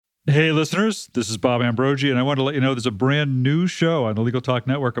Hey, listeners, this is Bob Ambrogi, and I want to let you know there's a brand new show on the Legal Talk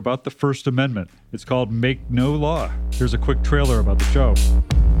Network about the First Amendment. It's called Make No Law. Here's a quick trailer about the show.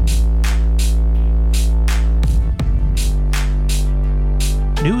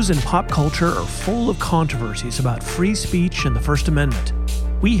 News and pop culture are full of controversies about free speech and the First Amendment.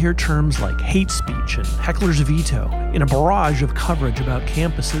 We hear terms like hate speech and heckler's veto in a barrage of coverage about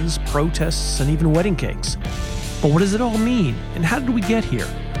campuses, protests, and even wedding cakes. But what does it all mean, and how did we get here?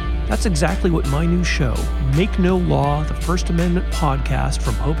 That's exactly what my new show, Make No Law, the First Amendment podcast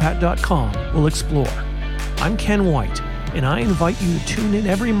from Hopat.com, will explore. I'm Ken White, and I invite you to tune in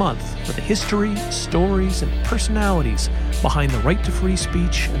every month for the history, stories, and personalities behind the right to free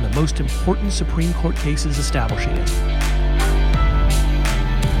speech and the most important Supreme Court cases establishing it.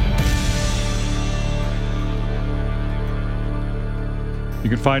 You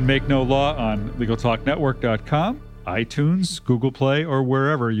can find Make No Law on LegalTalkNetwork.com, iTunes, Google Play, or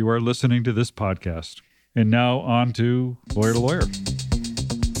wherever you are listening to this podcast. And now on to Lawyer to Lawyer.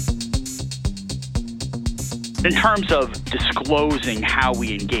 In terms of disclosing how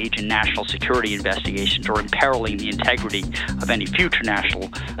we engage in national security investigations or imperiling the integrity of any future national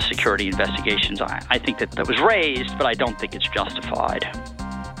security investigations, I think that was raised, but I don't think it's justified.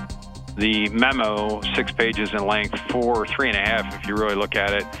 The memo, 6 pages in length, 3.5 if you really look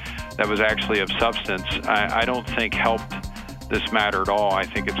at it, that was actually of substance, I don't think helped this matter at all. I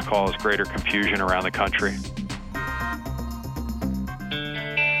think it's caused greater confusion around the country.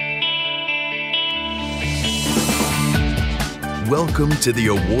 Welcome to the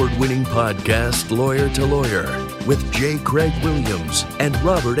award-winning podcast, Lawyer to Lawyer, with J. Craig Williams and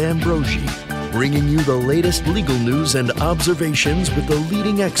Robert Ambrogi, bringing you the latest legal news and observations with the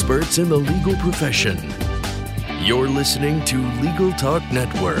leading experts in the legal profession. You're listening to Legal Talk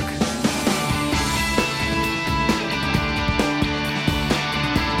Network.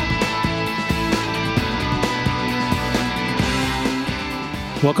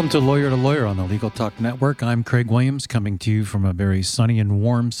 Welcome to Lawyer on the Legal Talk Network. I'm Craig Williams, coming to you from a very sunny and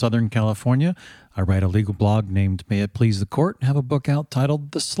warm Southern California. I write a legal blog named May It Please the Court and have a book out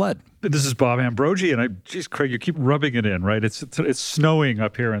titled The Sled. This is Bob Ambrogi, and geez, Craig, you keep rubbing it in, right? It's snowing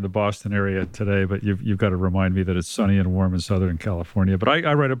up here in the Boston area today, but you've got to remind me that it's sunny and warm in Southern California. But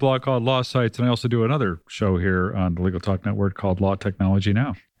I write a blog called Law Sites, and I also do another show here on the Legal Talk Network called Law Technology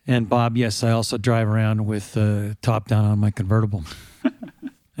Now. And Bob, yes, I also drive around with top down on my convertible.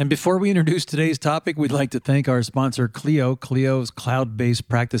 And before we introduce today's topic, we'd like to thank our sponsor, Clio. Clio's cloud-based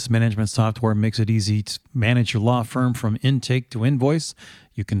practice management software makes it easy to manage your law firm from intake to invoice.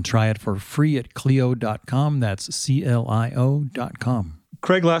 You can try it for free at Clio.com. That's CLIO.com.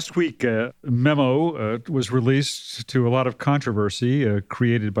 Craig, last week, a memo was released to a lot of controversy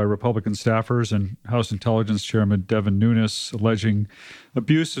created by Republican staffers and House Intelligence Chairman Devin Nunes, alleging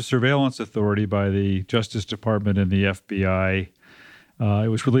abuse of surveillance authority by the Justice Department and the FBI. It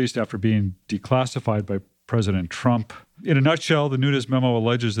was released after being declassified by President Trump. In a nutshell, the Nunes memo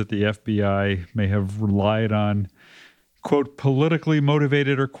alleges that the FBI may have relied on, quote, politically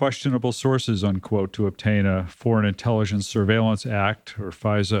motivated or questionable sources, unquote, to obtain a Foreign Intelligence Surveillance Act, or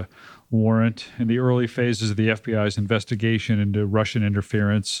FISA, warrant in the early phases of the FBI's investigation into Russian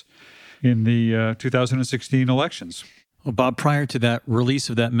interference in the 2016 elections. Well, Bob, prior to that release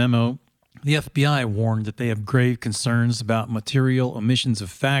of that memo, the FBI warned that they have grave concerns about material omissions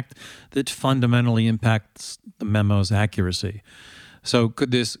of fact that fundamentally impacts the memo's accuracy. So could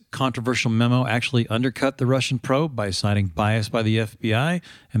this controversial memo actually undercut the Russian probe by citing bias by the FBI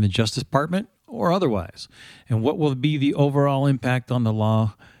and the Justice Department, or otherwise? And what will be the overall impact on the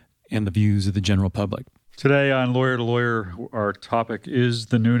law and the views of the general public? Today on Lawyer to Lawyer, our topic is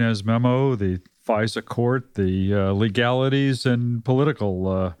the Nunes memo, the FISA court, the legalities and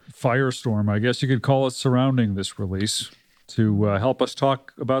political firestorm, I guess you could call it, surrounding this release. To help us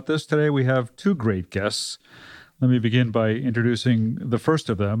talk about this today, we have two great guests. Let me begin by introducing the first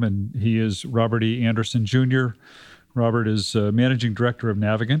of them, and he is Robert E. Anderson, Jr. Robert is managing director of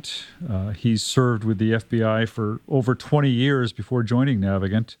Navigant. He's served with the FBI for over 20 years before joining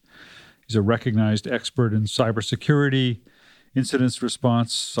Navigant. He's a recognized expert in cybersecurity, incident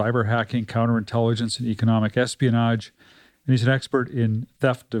response, cyber hacking, counterintelligence, and economic espionage. And he's an expert in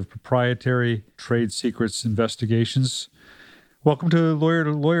theft of proprietary trade secrets investigations. Welcome to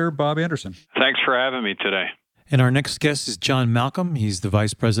Lawyer, Bob Anderson. Thanks for having me today. And our next guest is John Malcolm. He's the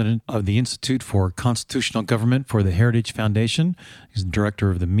vice president of the Institute for Constitutional Government for the Heritage Foundation. He's the director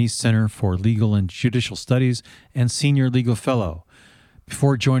of the Meese Center for Legal and Judicial Studies and senior legal fellow.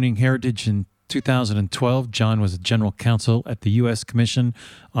 Before joining Heritage in 2012, John was a general counsel at the U.S. Commission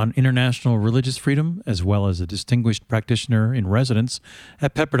on International Religious Freedom, as well as a distinguished practitioner in residence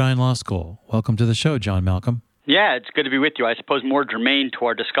at Pepperdine Law School. Welcome to the show, John Malcolm. Yeah, it's good to be with you. I suppose more germane to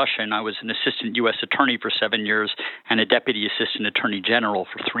our discussion, I was an assistant U.S. attorney for 7 years and a deputy assistant attorney general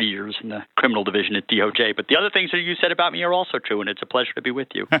for 3 years in the criminal division at DOJ. But the other things that you said about me are also true, and it's a pleasure to be with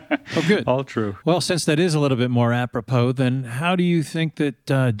you. Oh, good. All true. Well, since that is a little bit more apropos, then how do you think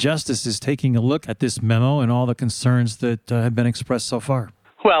that Justice is taking a look at this memo and all the concerns that have been expressed so far?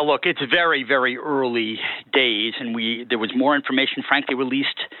 Well, look, it's very, very early days, and there was more information, frankly,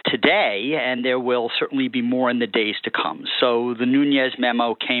 released today, and there will certainly be more in the days to come. So the Nunes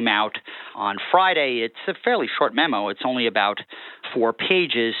memo came out on Friday. It's a fairly short memo. It's only about 4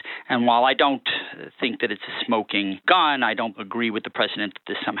 pages, and while I don't think that it's a smoking gun, I don't agree with the president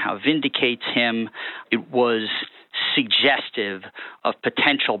that this somehow vindicates him. It was suggestive of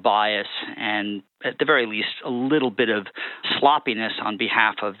potential bias and, at the very least, a little bit of sloppiness on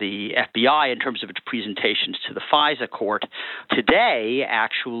behalf of the FBI in terms of its presentations to the FISA court. Today,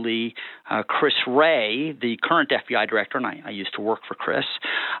 actually, Chris Wray, the current FBI director, and I used to work for Chris,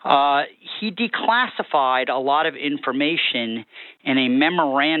 he declassified a lot of information in a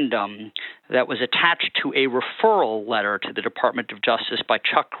memorandum that was attached to a referral letter to the Department of Justice by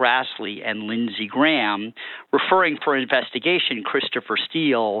Chuck Grassley and Lindsey Graham, referring for investigation Christopher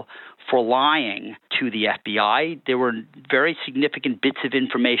Steele for lying to the FBI. There were very significant bits of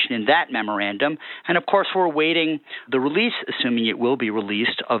information in that memorandum. And, of course, we're awaiting the release, assuming it will be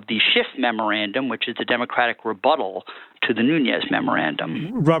released, of the Schiff memorandum, which is the Democratic rebuttal to the Nunes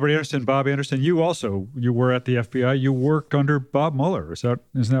memorandum. Robert Anderson, Bob Anderson, you were at the FBI. You worked under Bob Mueller. Isn't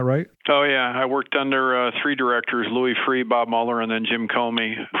that right? Oh, yeah. I worked under 3 directors, Louis Freeh, Bob Mueller, and then Jim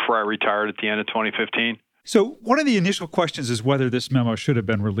Comey before I retired at the end of 2015. So one of the initial questions is whether this memo should have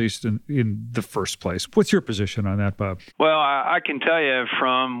been released in the first place. What's your position on that, Bob? Well, I can tell you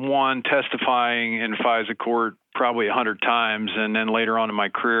from one testifying in FISA court probably 100 times, and then later on in my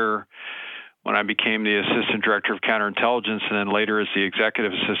career when I became the assistant director of counterintelligence and then later as the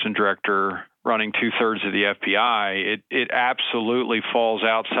executive assistant director running 2/3 of the FBI, it absolutely falls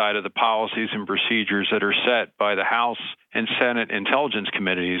outside of the policies and procedures that are set by the House and Senate Intelligence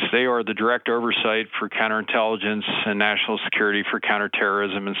Committees. They are the direct oversight for counterintelligence and national security for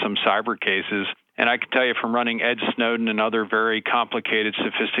counterterrorism and some cyber cases. And I can tell you from running Ed Snowden and other very complicated,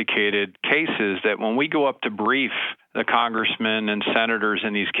 sophisticated cases that when we go up to brief the congressmen and senators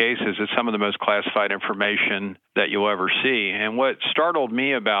in these cases, it's some of the most classified information that you'll ever see. And what startled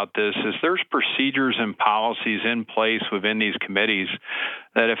me about this is there's procedures and policies in place within these committees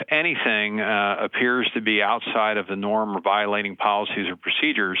that if anything appears to be outside of the norm or violating policies or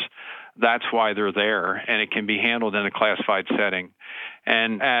procedures, that's why they're there, and it can be handled in a classified setting.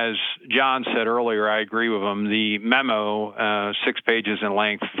 And as John said earlier, I agree with him. The memo, 6 pages in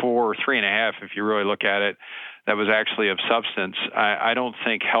length, 3.5 if you really look at it, that was actually of substance, I don't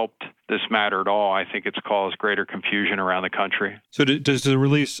think helped this matter at all. I think it's caused greater confusion around the country. So does the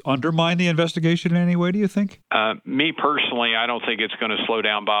release undermine the investigation in any way, do you think? Me personally, I don't think it's going to slow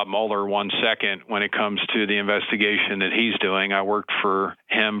down Bob Mueller 1 second when it comes to the investigation that he's doing. I worked for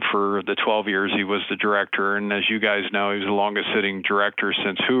him for the 12 years he was the director, and as you guys know, he was the longest-sitting director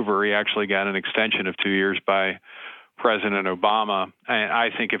since Hoover. He actually got an extension of 2 years by President Obama. And I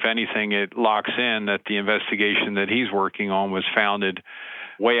think, if anything, it locks in that the investigation that he's working on was founded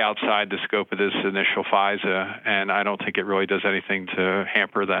way outside the scope of this initial FISA, and I don't think it really does anything to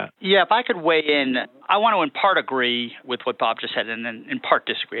hamper that. Yeah, if I could weigh in, I want to in part agree with what Bob just said and then in part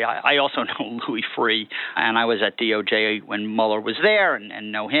disagree. I also know Louis Freeh, and I was at DOJ when Mueller was there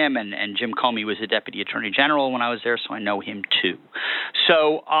and know him, and Jim Comey was the Deputy Attorney General when I was there, so I know him too.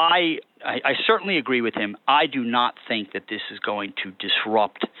 So I certainly agree with him. I do not think that this is going to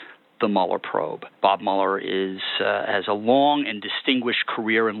disrupt the Mueller probe. Bob Mueller has a long and distinguished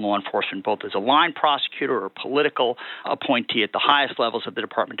career in law enforcement, both as a line prosecutor or political appointee at the highest levels of the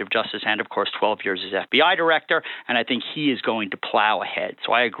Department of Justice and, of course, 12 years as FBI director, and I think he is going to plow ahead.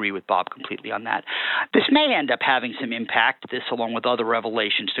 So I agree with Bob completely on that. This may end up having some impact, this along with other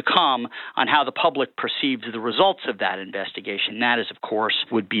revelations to come, on how the public perceives the results of that investigation. That is, of course,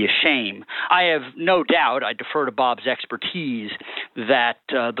 would be a shame. I have no doubt, I defer to Bob's expertise, that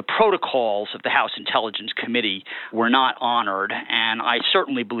the protocol protocols of the House Intelligence Committee were not honored, and I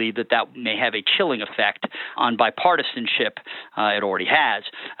certainly believe that that may have a chilling effect on bipartisanship. It already has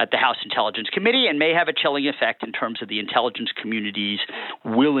at the House Intelligence Committee, and may have a chilling effect in terms of the intelligence community's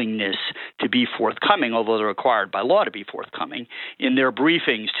willingness to be forthcoming, although they're required by law to be forthcoming, in their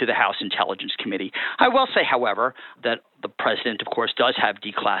briefings to the House Intelligence Committee. I will say, however, that the president, of course, does have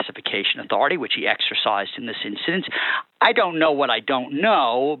declassification authority, which he exercised in this incident. I don't know what I don't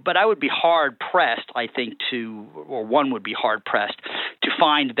know, but I would be hard-pressed, I think, one would be hard-pressed to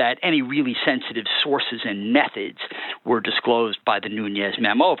find that any really sensitive sources and methods were disclosed by the Nunes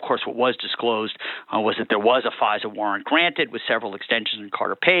memo. Of course, what was disclosed was that there was a FISA warrant granted with several extensions in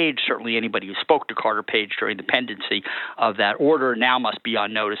Carter Page. Certainly anybody who spoke to Carter Page during the pendency of that order now must be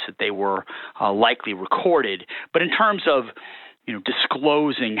on notice that they were likely recorded. But in terms of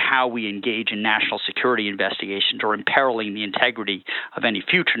disclosing how we engage in national security investigations or imperiling the integrity of any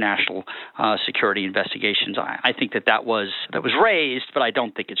future national security investigations, I think that was raised, but I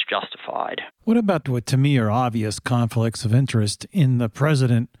don't think it's justified. What about what to me are obvious conflicts of interest in the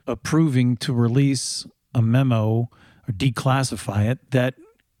president approving to release a memo or declassify it that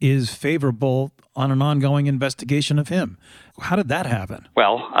is favorable on an ongoing investigation of him? How did that happen?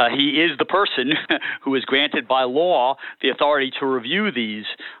 Well, he is the person who is granted by law the authority to review these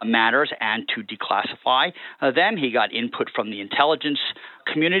matters and to declassify them. He got input from the intelligence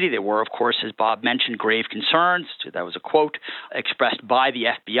community. There were, of course, as Bob mentioned, grave concerns. That was a quote expressed by the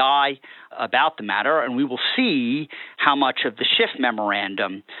FBI about the matter, and we will see how much of the Schiff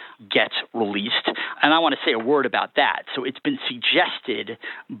memorandum gets released. And I want to say a word about that. So it's been suggested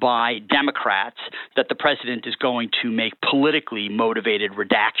by Democrats that the president is going to make politically motivated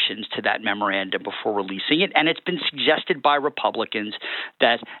redactions to that memorandum before releasing it, and it's been suggested by Republicans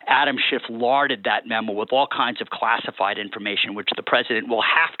that Adam Schiff larded that memo with all kinds of classified information, which the president will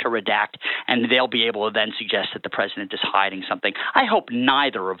have to redact, and they'll be able to then suggest that the president is hiding something. I hope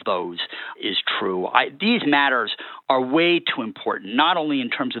neither of those is true. These matters are way too important, not only in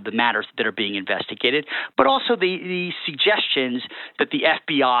terms of the matters that are being investigated, but also the suggestions that the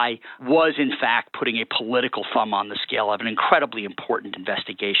FBI was, in fact, putting a political thumb on the scale of an incredibly important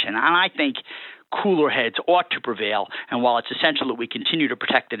investigation. And I think cooler heads ought to prevail, and while it's essential that we continue to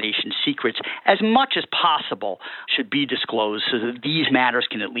protect the nation's secrets, as much as possible should be disclosed so that these matters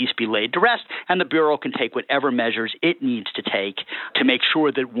can at least be laid to rest, and the Bureau can take whatever measures it needs to take to make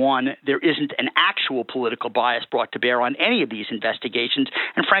sure that, one, there isn't an actual political bias brought to bear on any of these investigations,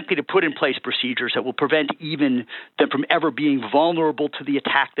 and frankly, to put in place procedures that will prevent even them from ever being vulnerable to the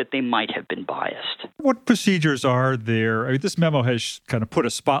attack that they might have been biased. What procedures are there? I mean, this memo has kind of put a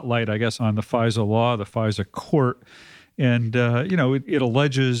spotlight, I guess, on the FISA law, the FISA court. And, it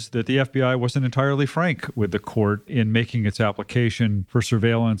alleges that the FBI wasn't entirely frank with the court in making its application for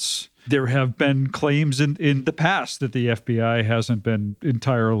surveillance. There have been claims in the past that the FBI hasn't been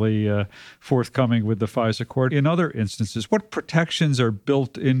entirely forthcoming with the FISA court. In other instances, what protections are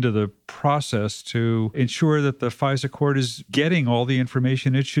built into the process to ensure that the FISA court is getting all the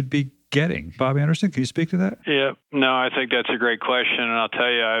information it should be getting? Bob Anderson, can you speak to that? Yeah, no, I think that's a great question. And I'll tell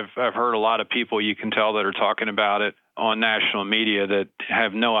you, I've heard a lot of people, you can tell, that are talking about it on national media that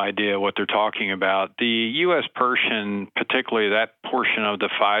have no idea what they're talking about. The U.S. Persian, particularly that portion of the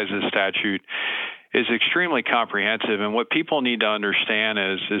FISA statute, is extremely comprehensive. And what people need to understand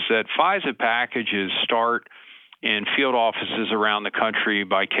is that FISA packages start in field offices around the country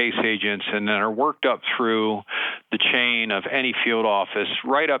by case agents and then are worked up through the chain of any field office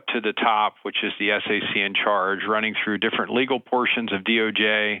right up to the top, which is the SAC in charge, running through different legal portions of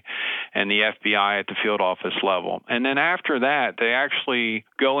DOJ and the FBI at the field office level. And then after that, they actually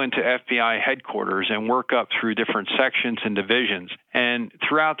go into FBI headquarters and work up through different sections and divisions. And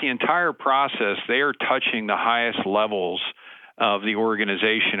throughout the entire process, they are touching the highest levels of the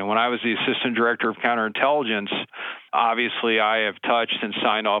organization. And when I was the assistant director of counterintelligence, obviously I have touched and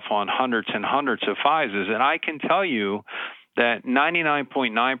signed off on hundreds and hundreds of FISAs. And I can tell you that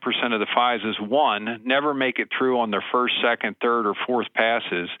 99.9% of the FISAs, one, never make it through on their first, second, third, or fourth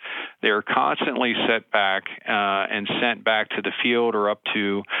passes. They are constantly set back and sent back to the field or up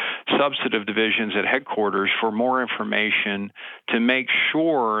to substantive divisions at headquarters for more information to make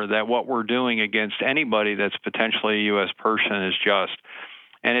sure that what we're doing against anybody that's potentially a U.S. person is just.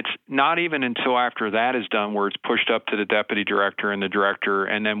 And it's not even until after that is done where it's pushed up to the deputy director and the director,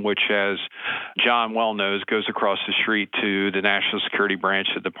 and then which, as John well knows, goes across the street to the National Security Branch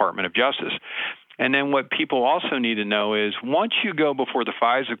of the Department of Justice. And then what people also need to know is once you go before the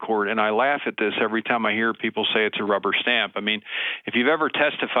FISA court, and I laugh at this every time I hear people say it's a rubber stamp. I mean, if you've ever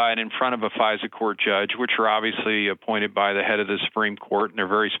testified in front of a FISA court judge, which are obviously appointed by the head of the Supreme Court, and they're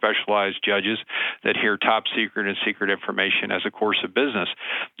very specialized judges that hear top secret and secret information as a course of business,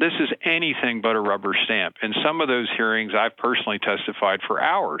 this is anything but a rubber stamp. In some of those hearings, I've personally testified for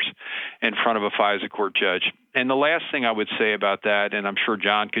hours in front of a FISA court judge. And the last thing I would say about that, and I'm sure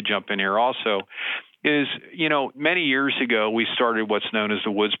John could jump in here also, is, many years ago, we started what's known as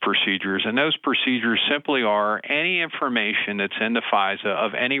the Woods procedures. And those procedures simply are any information that's in the FISA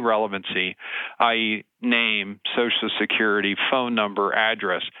of any relevancy, i.e. name, Social Security, phone number,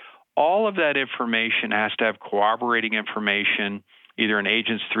 address. All of that information has to have corroborating information, either an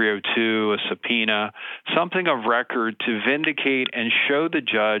Agent's 302, a subpoena, something of record to vindicate and show the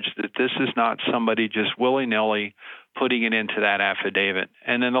judge that this is not somebody just willy-nilly putting it into that affidavit.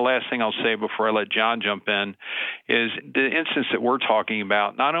 And then the last thing I'll say before I let John jump in is the instance that we're talking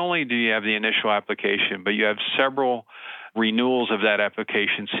about, not only do you have the initial application, but you have several renewals of that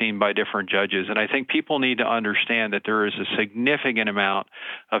application seen by different judges. And I think people need to understand that there is a significant amount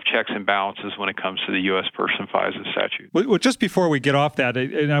of checks and balances when it comes to the U.S. Person FISA statute. Well, just before we get off that,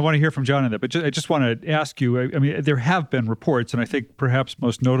 and I want to hear from John on that, but I just want to ask you, I mean, there have been reports, and I think perhaps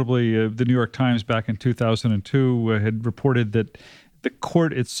most notably the New York Times back in 2002 had reported that the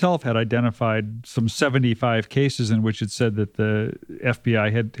court itself had identified some 75 cases in which it said that the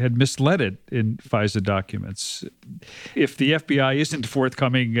FBI had misled it in FISA documents. If the FBI isn't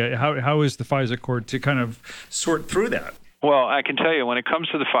forthcoming, how is the FISA court to kind of sort through that? Well, I can tell you, when it comes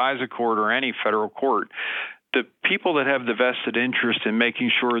to the FISA court or any federal court, the people that have the vested interest in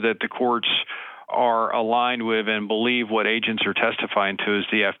making sure that the courts are aligned with and believe what agents are testifying to is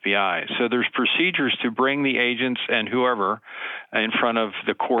the FBI. So there's procedures to bring the agents and whoever in front of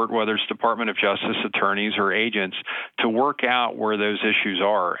the court, whether it's Department of Justice attorneys or agents, to work out where those issues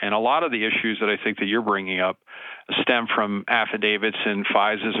are. And a lot of the issues that I think that you're bringing up stem from affidavits and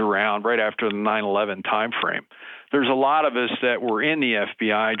FISAs around right after the 9/11 timeframe. There's a lot of us that were in the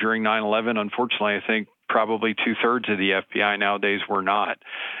FBI during 9/11. Unfortunately, I think probably 2/3 of the FBI nowadays were not.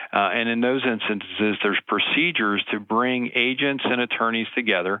 And in those instances, there's procedures to bring agents and attorneys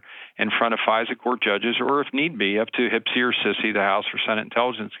together in front of FISA court judges, or if need be, up to HPSCI or SISI, the House or Senate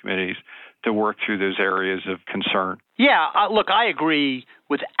Intelligence Committees, to work through those areas of concern. Yeah, look, I agree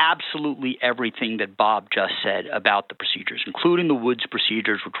with absolutely everything that Bob just said about the procedures, including the Woods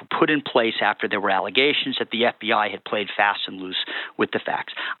procedures, which were put in place after there were allegations that the FBI had played fast and loose with the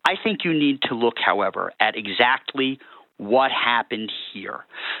facts. I think you need to look, however, at exactly what happened here.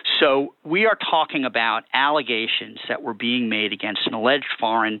 So we are talking about allegations that were being made against an alleged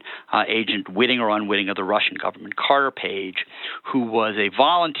foreign agent, witting or unwitting, of the Russian government, Carter Page, who was a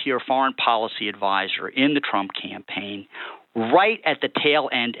volunteer foreign policy advisor in the Trump campaign, right at the tail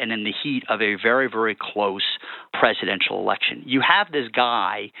end and in the heat of a very, very close presidential election. You have this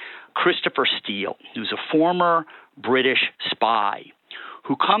guy, Christopher Steele, who's a former British spy,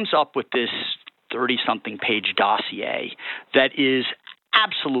 who comes up with this 30-something page dossier that is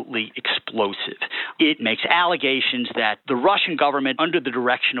absolutely explosive. It makes allegations that the Russian government, under the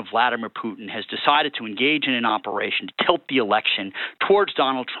direction of Vladimir Putin, has decided to engage in an operation to tilt the election towards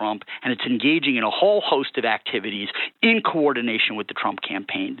Donald Trump, and it's engaging in a whole host of activities in coordination with the Trump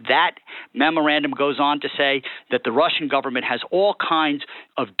campaign. That memorandum goes on to say that the Russian government has all kinds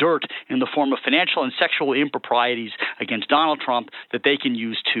of dirt in the form of financial and sexual improprieties against Donald Trump that they can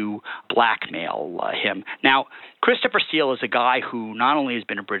use to blackmail him. Now, Christopher Steele is a guy who not only has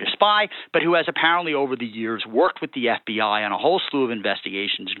been a British spy, but who has apparently over the years worked with the FBI on a whole slew of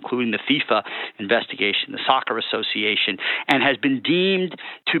investigations, including the FIFA investigation, the Soccer Association, and has been deemed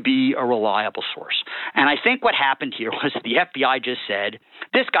to be a reliable source. And I think what happened here was the FBI just said,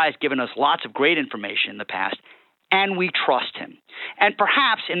 this guy's given us lots of great information in the past, and we trust him. And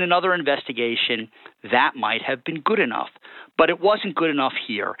perhaps in another investigation, that might have been good enough. But it wasn't good enough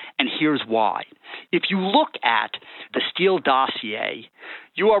here, and here's why. If you look at the Steele dossier,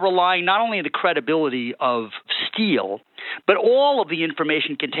 you are relying not only on the credibility of Steele, but all of the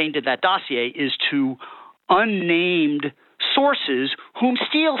information contained in that dossier is to unnamed sources whom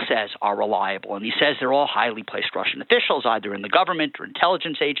Steele says are reliable. And he says they're all highly placed Russian officials, either in the government or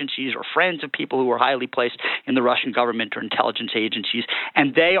intelligence agencies or friends of people who are highly placed in the Russian government or intelligence agencies,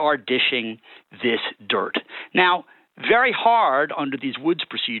 and they are dishing this dirt. Now, very hard under these Woods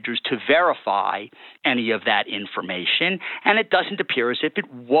procedures to verify any of that information, and it doesn't appear as if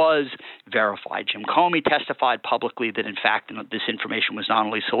it was verified. Jim Comey testified publicly that, in fact, this information was not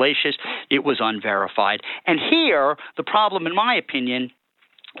only salacious, it was unverified. And here, the problem, in my opinion,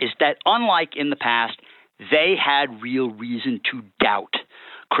 is that unlike in the past, they had real reason to doubt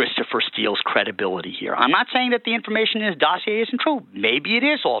Christopher Steele's credibility here. I'm not saying that the information in his dossier isn't true. Maybe it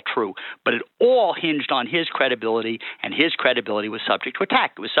is all true, but it all hinged on his credibility, and his credibility was subject to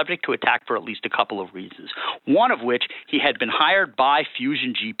attack. It was subject to attack for at least a couple of reasons, one of which he had been hired by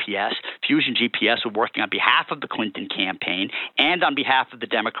Fusion GPS. Fusion GPS was working on behalf of the Clinton campaign and on behalf of the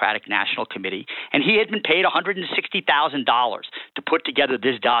Democratic National Committee, and he had been paid $160,000 to put together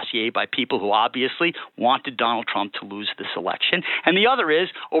this dossier by people who obviously wanted Donald Trump to lose this election. And the other is,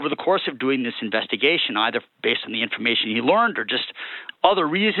 over the course of doing this investigation, either based on the information he learned or just other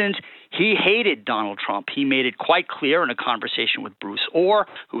reasons, he hated Donald Trump. He made it quite clear in a conversation with Bruce Orr,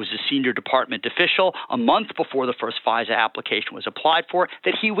 who was a senior department official, a month before the first FISA application was applied for,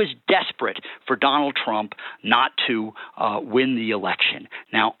 that he was desperate for Donald Trump not to win the election.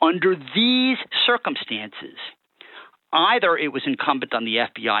 Now, under these circumstances, either it was incumbent on the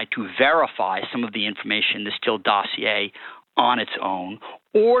FBI to verify some of the information in the Steele dossier on its own,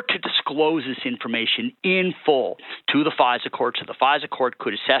 or to disclose this information in full to the FISA court so the FISA court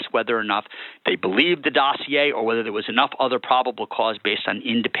could assess whether or not they believed the dossier or whether there was enough other probable cause based on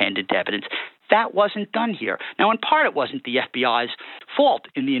independent evidence. That wasn't done here. Now, in part, it wasn't the FBI's fault.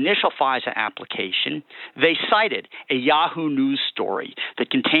 In the initial FISA application, they cited a Yahoo News story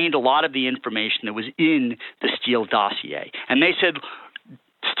that contained a lot of the information that was in the Steele dossier. And they said,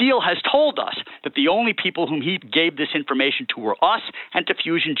 Steele has told us that the only people whom he gave this information to were us and to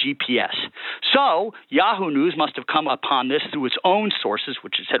Fusion GPS. So Yahoo News must have come upon this through its own sources,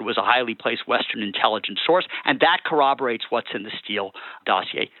 which it said was a highly placed Western intelligence source, and that corroborates what's in the Steele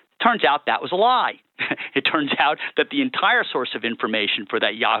dossier. Turns out that was a lie. It turns out that the entire source of information for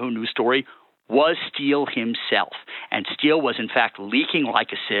that Yahoo News story was Steele himself. And Steele was, in fact, leaking like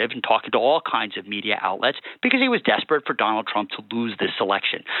a sieve and talking to all kinds of media outlets because he was desperate for Donald Trump to lose this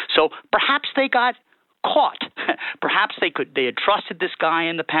election. So perhaps they got caught. Perhaps they had trusted this guy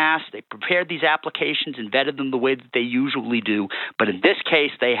in the past. They prepared these applications and vetted them the way that they usually do. But in this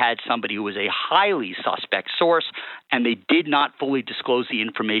case, they had somebody who was a highly suspect source, and they did not fully disclose the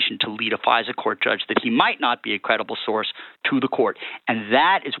information to lead a FISA court judge that he might not be a credible source to the court. And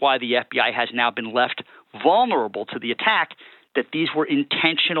that is why the FBI has now been left vulnerable to the attack that these were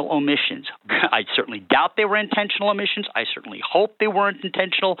intentional omissions. I certainly doubt they were intentional omissions. I certainly hope they weren't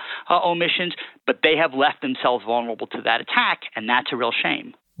intentional omissions, but they have left themselves vulnerable to that attack, and that's a real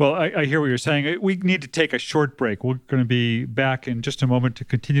shame. Well, I hear what you're saying. We need to take a short break. We're going to be back in just a moment to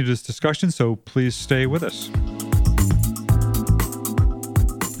continue this discussion, so please stay with us.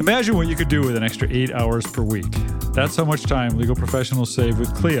 Imagine what you could do with an extra 8 hours per week. That's how much time legal professionals save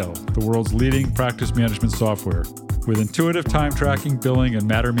with Clio, the world's leading practice management software. With intuitive time tracking, billing, and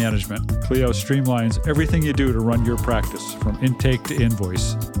matter management, Clio streamlines everything you do to run your practice, from intake to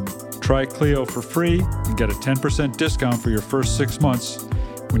invoice. Try Clio for free and get a 10% discount for your first 6 months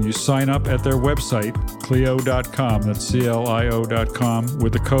when you sign up at their website, Clio.com, that's CLIO.com,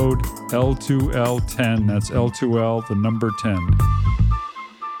 with the code L2L10, that's L2L, the number 10.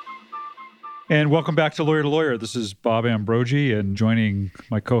 And welcome back to Lawyer. This is Bob Ambrogi, and joining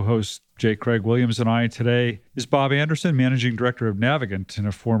my co-host J. Craig Williams and I today is Bob Anderson, Managing Director of Navigant and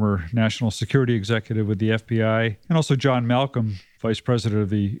a former national security executive with the FBI, and also John Malcolm, Vice President of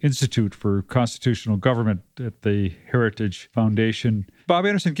the Institute for Constitutional Government at the Heritage Foundation. Bob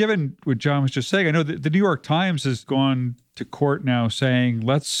Anderson, given what John was just saying, I know that the New York Times has gone to court now saying,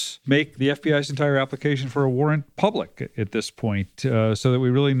 let's make the FBI's entire application for a warrant public at this point so that we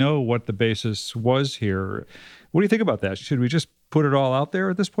really know what the basis was here. What do you think about that? Should we just put it all out there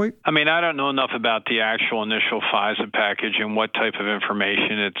at this point? I mean, I don't know enough about the actual initial FISA package and what type of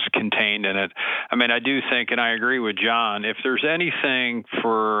information it's contained in it. I mean, I do think, and I agree with John, if there's anything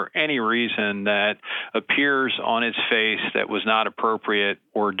for any reason that appears on its face that was not appropriate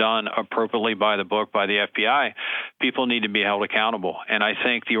or done appropriately by the book, by the FBI, people need to be held accountable. And I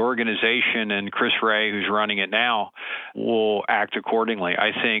think the organization and Chris Wray, who's running it now, will act accordingly.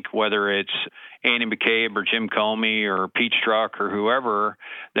 I think whether it's Andy McCabe or Jim Comey or Pete Strzok or whoever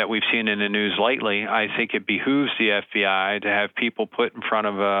that we've seen in the news lately, I think it behooves the FBI to have people put in front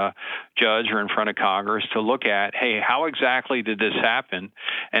of a judge or in front of Congress to look at, hey, how exactly did this happen?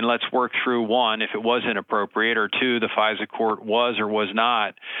 And let's work through, one, if it was inappropriate, or two, the FISA court was or was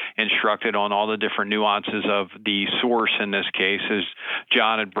not instructed on all the different nuances of the source in this case, as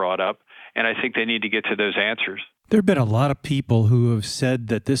John had brought up. And I think they need to get to those answers. There have been a lot of people who have said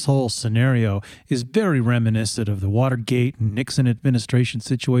that this whole scenario is very reminiscent of the Watergate and Nixon administration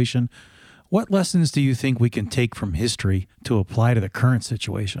situation. What lessons do you think we can take from history to apply to the current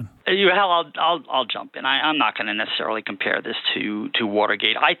situation? I'll jump in. I'm not going to necessarily compare this to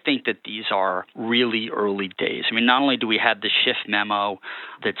Watergate. I think that these are really early days. I mean, not only do we have the Schiff memo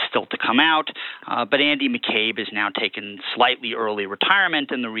that's still to come out, but Andy McCabe has now taken slightly early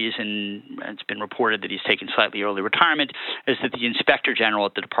retirement, and the reason it's been reported that he's taken slightly early retirement is that the Inspector General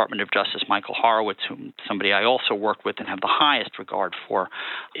at the Department of Justice, Michael Horowitz, whom somebody I also work with and have the highest regard for,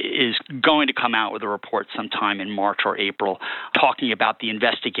 is going to come out with a report sometime in March or April talking about the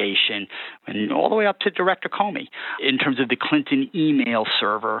investigation and all the way up to Director Comey in terms of the Clinton email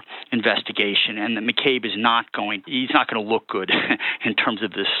server investigation, and that McCabe is not going to look good in terms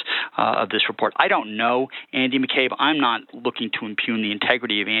of this report. I don't know Andy McCabe. I'm not looking to impugn the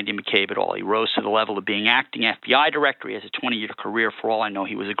integrity of Andy McCabe at all. He rose to the level of being acting FBI director. He has a 20-year career. For all I know,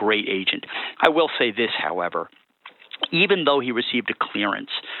 he was a great agent. I will say this, however. Even though he received a clearance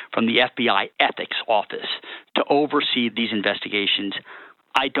from the FBI ethics office to oversee these investigations,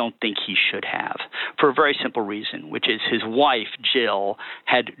 I don't think he should have, for a very simple reason, which is his wife, Jill,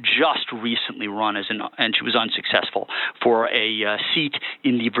 had just recently run and she was unsuccessful, for a seat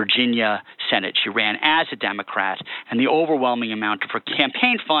in the Virginia Senate. She ran as a Democrat, and the overwhelming amount of her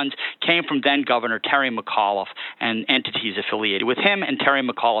campaign funds came from then-Governor Terry McAuliffe and entities affiliated with him, and Terry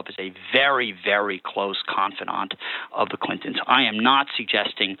McAuliffe is a very, very close confidant of the Clintons. I am not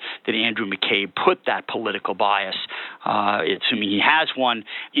suggesting that Andrew McCabe put that political bias, assuming he has one,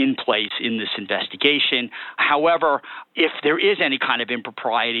 in place in this investigation. However, if there is any kind of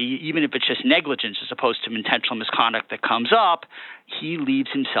impropriety, even if it's just negligence as opposed to intentional misconduct that comes up, he leaves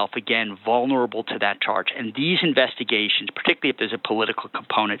himself again vulnerable to that charge. And these investigations, particularly if there's a political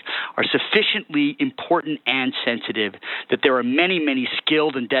component, are sufficiently important and sensitive that there are many, many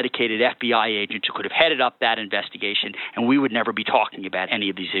skilled and dedicated FBI agents who could have headed up that investigation, and we would never be talking about any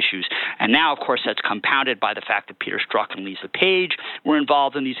of these issues. And now, of course, that's compounded by the fact that Peter Strzok and Lisa Page were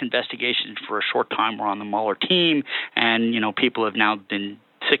involved in these investigations for a short time. We're on the Mueller team, and people have now been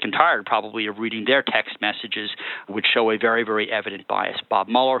sick and tired probably of reading their text messages, which show a very, very evident bias. Bob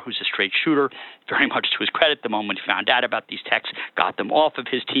Mueller, who's a straight shooter, very much to his credit, the moment he found out about these texts, got them off of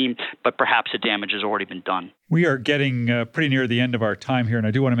his team, but perhaps the damage has already been done. We are getting pretty near the end of our time here, and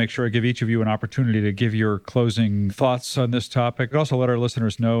I do want to make sure I give each of you an opportunity to give your closing thoughts on this topic. Also let our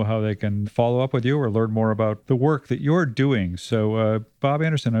listeners know how they can follow up with you or learn more about the work that you're doing. So, Bob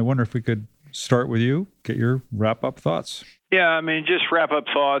Anderson, I wonder if we could start with you, get your wrap-up thoughts. Yeah, just wrap-up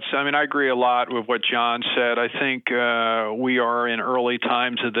thoughts. I agree a lot with what John said. I think we are in early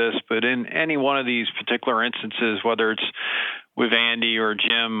times of this, but in any one of these particular instances, whether it's with Andy or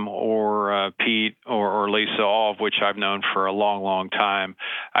Jim or Pete or Lisa, all of which I've known for a long, long time,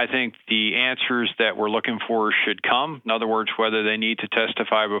 I think the answers that we're looking for should come. In other words, whether they need to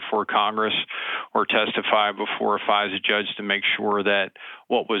testify before Congress or testify before a FISA judge to make sure that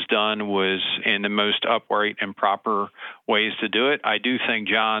what was done was in the most upright and proper ways to do it. I do think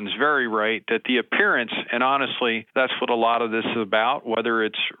John's very right that the appearance, and honestly, that's what a lot of this is about, whether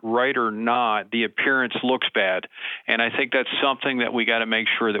it's right or not, the appearance looks bad. And I think that's something that we got to make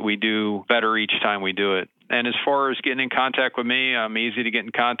sure that we do better each time we do it. And as far as getting in contact with me, I'm easy to get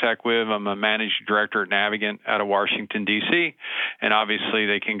in contact with. I'm a managing director at Navigant out of Washington, D.C., and obviously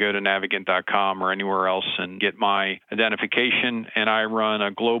they can go to Navigant.com or anywhere else and get my identification, and I run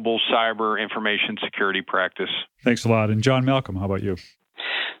a global cyber information security practice. Thanks a lot. And John Malcolm, how about you?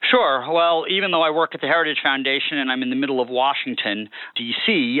 Sure. Well, even though I work at the Heritage Foundation and I'm in the middle of Washington,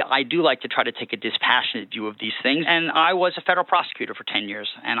 D.C., I do like to try to take a dispassionate view of these things. And I was a federal prosecutor for 10 years,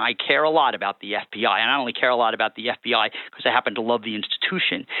 and I care a lot about the FBI. And I only care a lot about the FBI because I happen to love the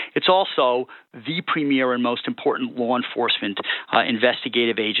institution. It's also the premier and most important law enforcement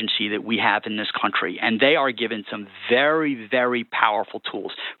investigative agency that we have in this country. And they are given some very, very powerful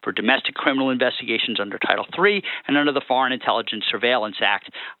tools for domestic criminal investigations under Title III and under the Foreign Intelligence Surveillance Act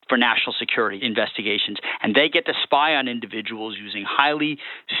for national security investigations. And they get to spy on individuals using highly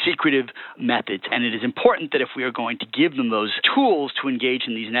secretive methods. And it is important that if we are going to give them those tools to engage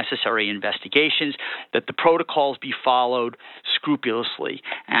in these necessary investigations, that the protocols be followed scrupulously.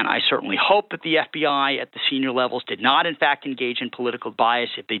 And I certainly hope that the FBI at the senior levels did not, in fact, engage in political bias.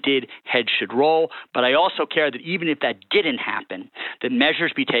 If they did, heads should roll. But I also care that even if that didn't happen, that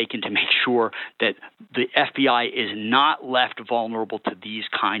measures be taken to make sure that the FBI is not left vulnerable to these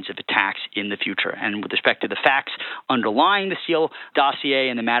kinds of attacks in the future. And with respect to the facts underlying the Steele dossier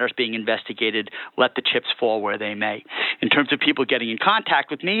and the matters being investigated, let the chips fall where they may. In terms of people getting in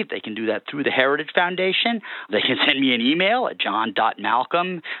contact with me, they can do that through the Heritage Foundation. They can send me an email at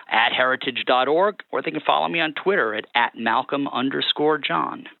john.malcolm@heritage.org, or they can follow me on Twitter at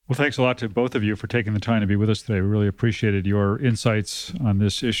Malcolm_John. Well, thanks a lot to both of you for taking the time to be with us today. We really appreciated your insights on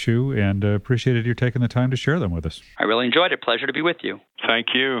this issue and appreciated you taking the time to share them with us. I really enjoyed it. Pleasure to be with you. Thank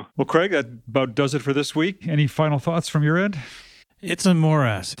you. Well, Craig, that about does it for this week. Any final thoughts from your end? It's a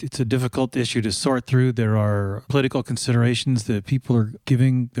morass. It's a difficult issue to sort through. There are political considerations that people are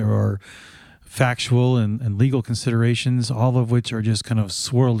giving. There are factual and legal considerations, all of which are just kind of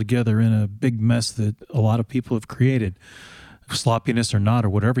swirled together in a big mess that a lot of people have created. Sloppiness or not, or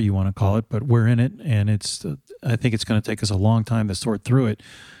whatever you want to call it, but we're in it, and I think it's going to take us a long time to sort through it.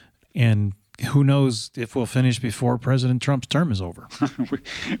 And who knows if we'll finish before President Trump's term is over.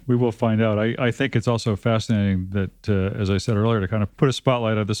 We will find out. I think it's also fascinating that, as I said earlier, to kind of put a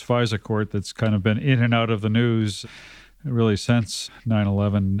spotlight on this FISA court that's kind of been in and out of the news really since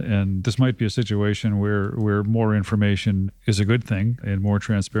 9/11. And this might be a situation where more information is a good thing and more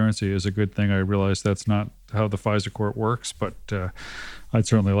transparency is a good thing. I realize that's not how the FISA court works, but I'd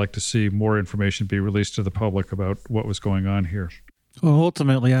certainly like to see more information be released to the public about what was going on here. Well,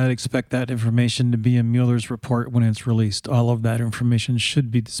 ultimately, I'd expect that information to be in Mueller's report when it's released. All of that information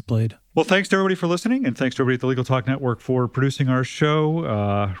should be displayed. Well, thanks to everybody for listening, and thanks to everybody at the Legal Talk Network for producing our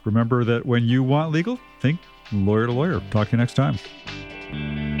show. Remember that when you want legal, think lawyer to lawyer. Talk to you next time.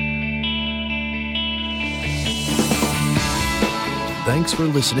 Thanks for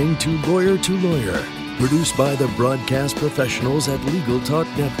listening to Lawyer, produced by the broadcast professionals at Legal Talk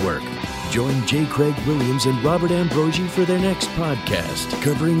Network. Join J. Craig Williams and Robert Ambrogi for their next podcast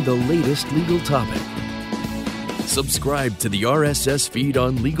covering the latest legal topic. Subscribe to the RSS feed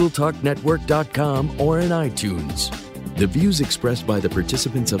on LegalTalkNetwork.com or in iTunes. The views expressed by the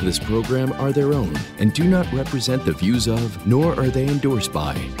participants of this program are their own and do not represent the views of, nor are they endorsed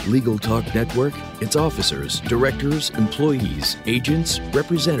by, Legal Talk Network, its officers, directors, employees, agents,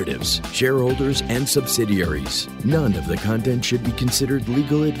 representatives, shareholders, and subsidiaries. None of the content should be considered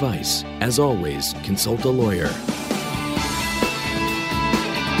legal advice. As always, consult a lawyer.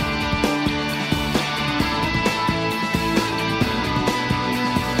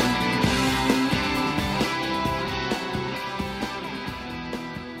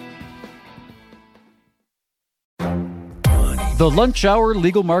 The Lunch Hour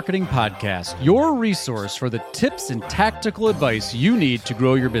Legal Marketing Podcast, your resource for the tips and tactical advice you need to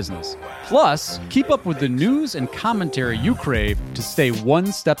grow your business. Plus, keep up with the news and commentary you crave to stay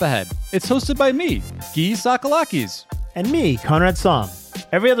one step ahead. It's hosted by me, Guy Sakalakis. And me, Conrad Somm.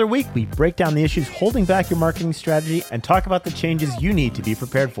 Every other week, we break down the issues holding back your marketing strategy and talk about the changes you need to be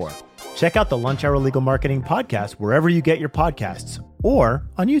prepared for. Check out the Lunch Hour Legal Marketing Podcast wherever you get your podcasts or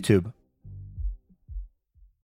on YouTube.